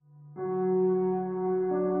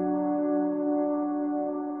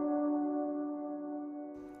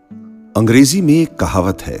अंग्रेजी में एक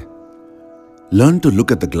कहावत है, learn to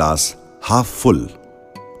look at the glass half full.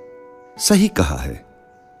 सही कहा है,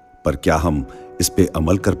 पर क्या हम इस पे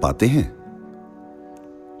अमल कर पाते हैं?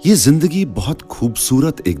 यह जिंदगी बहुत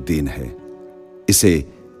खूबसूरत एक देन है। इसे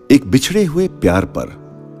एक बिछड़े हुए प्यार पर,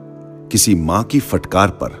 किसी मां की फटकार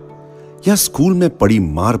पर या स्कूल में पड़ी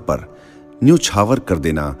मार पर न्योछावर कर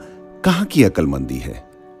देना कहां की अक्लमंदी है।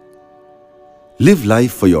 Live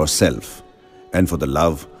life for your self and for the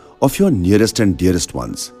love of your nearest and dearest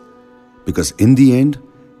ones, because in the end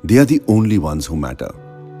they are the only ones who matter.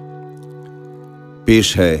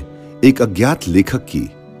 पेश है एक अज्ञात लेखक की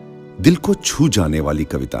दिल को छू जाने वाली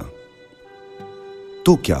कविता।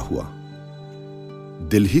 तो क्या हुआ?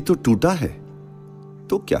 दिल ही तो टूटा है,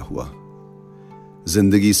 तो क्या हुआ?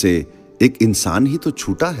 जिंदगी से एक इंसान ही तो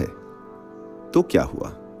छूटा है, तो क्या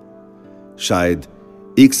हुआ? शायद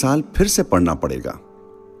एक साल फिर से पढ़ना पड़ेगा,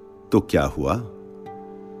 तो क्या हुआ?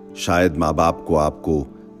 शायद मां बाप को आपको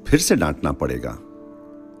फिर से डांटना पड़ेगा,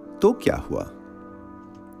 तो क्या हुआ?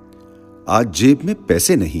 आज जेब में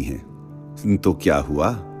पैसे नहीं हैं, तो क्या हुआ?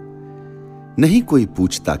 नहीं कोई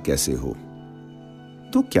पूछता कैसे हो,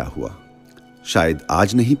 तो क्या हुआ? शायद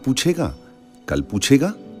आज नहीं पूछेगा, कल पूछेगा,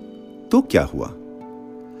 तो क्या हुआ?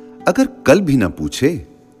 अगर कल भी ना पूछे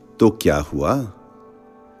तो क्या हुआ?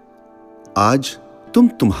 आज तुम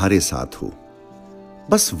तुम्हारे साथ हो,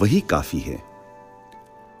 बस वही काफी है।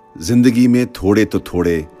 जिंदगी में थोड़े तो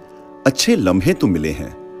थोड़े अच्छे लम्हे तो मिले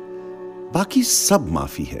हैं, बाकी सब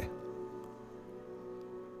माफी है।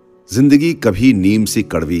 जिंदगी कभी नीम सी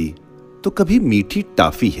कड़वी तो कभी मीठी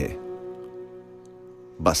टाफी है।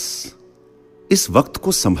 बस इस वक्त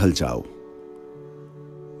को संभल जाओ,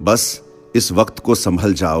 बस इस वक्त को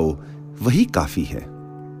संभल जाओ, वही काफी है।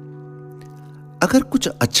 अगर कुछ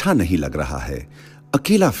अच्छा नहीं लग रहा है,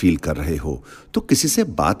 अकेला फील कर रहे हो, तो किसी से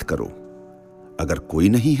बात करो। अगर कोई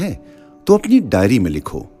नहीं है तो अपनी डायरी में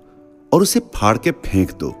लिखो और उसे फाड़ के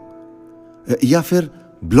फेंक दो, या फिर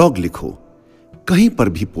ब्लॉग लिखो, कहीं पर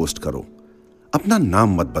भी पोस्ट करो। अपना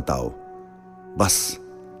नाम मत बताओ, बस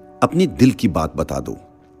अपनी दिल की बात बता दो।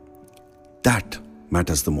 That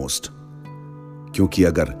matters the most. क्योंकि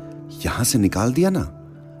अगर यहां से निकाल दिया ना,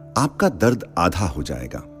 आपका दर्द आधा हो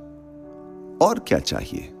जाएगा। और क्या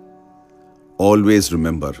चाहिए? ऑलवेज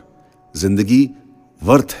रिमेंबर, जिंदगी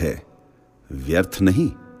वर्थ है, व्यर्थ नहीं।